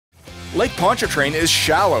Lake Pontchartrain is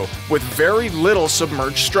shallow with very little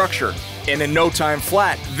submerged structure. And in no time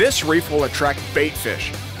flat, this reef will attract bait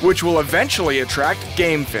fish, which will eventually attract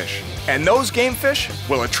game fish. And those game fish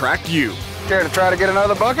will attract you. Care to try to get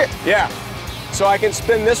another bucket? Yeah. So I can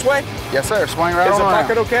spin this way? Yes, sir. Swing right on around. Is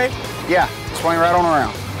the bucket okay? Yeah, swing right on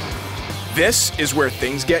around. This is where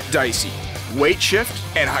things get dicey. Weight shift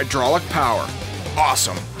and hydraulic power.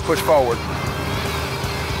 Awesome. Push forward.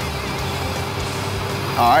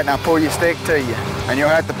 All right, now pull your stick to you. And you'll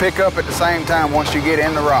have to pick up at the same time once you get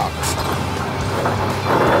in the rocks.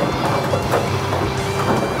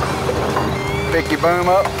 Pick your boom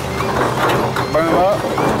up. Boom up.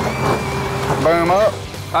 Boom up.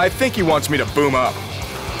 I think he wants me to boom up.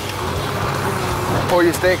 Pull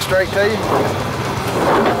your stick straight to you.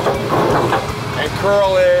 And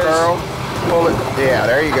curl is? Curl. Pull it. Yeah,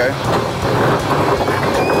 there you go.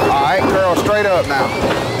 All right, curl straight up now.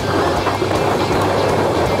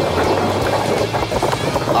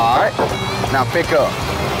 All right, now pick up.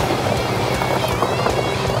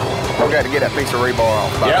 We got to get that piece of rebar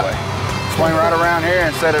off, by the way. Swing right around here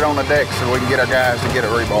and set it on the deck so we can get our guys to get a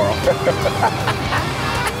rebar off.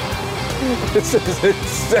 This is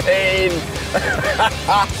insane.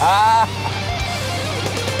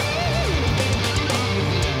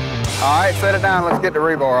 All right, set it down. Let's get the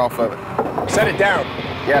rebar off of it. Set it down.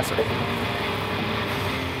 Yes, sir.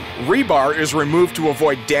 Rebar is removed to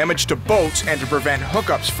avoid damage to boats and to prevent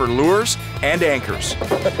hookups for lures and anchors.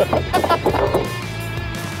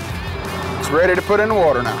 It's ready to put in the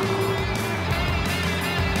water now.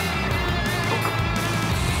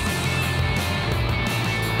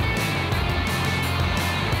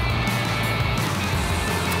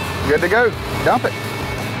 Good to go. Dump it.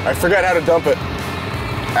 I forgot how to dump it.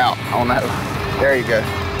 Out on that line. There you go.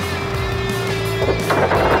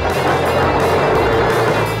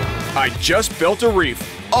 I just built a reef,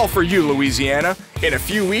 all for you, Louisiana. In a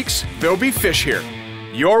few weeks, there'll be fish here.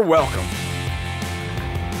 You're welcome.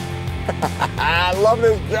 I love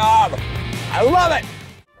this job. I love it.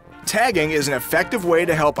 Tagging is an effective way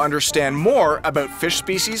to help understand more about fish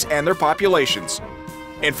species and their populations.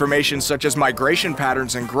 Information such as migration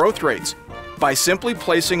patterns and growth rates. By simply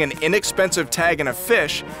placing an inexpensive tag in a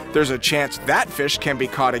fish, there's a chance that fish can be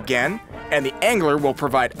caught again, and the angler will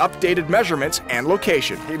provide updated measurements and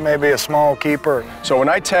location. He may be a small keeper. So when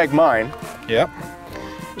I tag mine,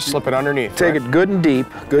 just slip it underneath. Take it good and deep,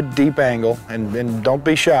 good deep angle, and don't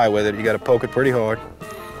be shy with it. You got to poke it pretty hard,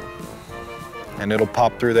 and it'll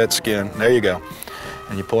pop through that skin. There you go.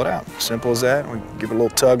 And you pull it out. Simple as that. We give it a little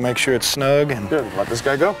tug, make sure it's snug, and good. Let this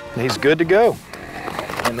guy go. He's good to go.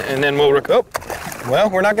 And then we'll, well,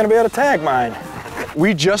 we're not going to be able to tag mine.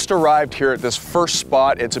 We just arrived here at this first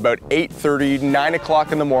spot. It's about 8:30, 9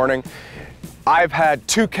 o'clock in the morning. I've had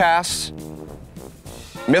 2 casts,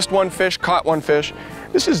 missed 1 fish, caught 1 fish.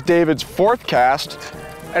 This is David's 4th cast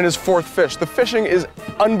and his 4th fish. The fishing is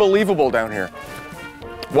unbelievable down here.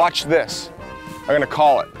 Watch this. I'm gonna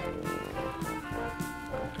call it.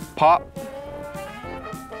 Pop.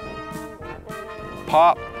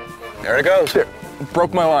 Pop. There it goes. There.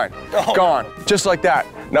 Broke my line. Oh. Gone. Just like that.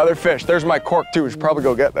 Another fish. There's my cork too. We should probably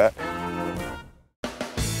go get that.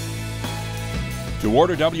 To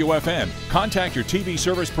order WFN, contact your TV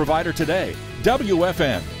service provider today.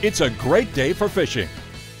 WFN, it's a great day for fishing.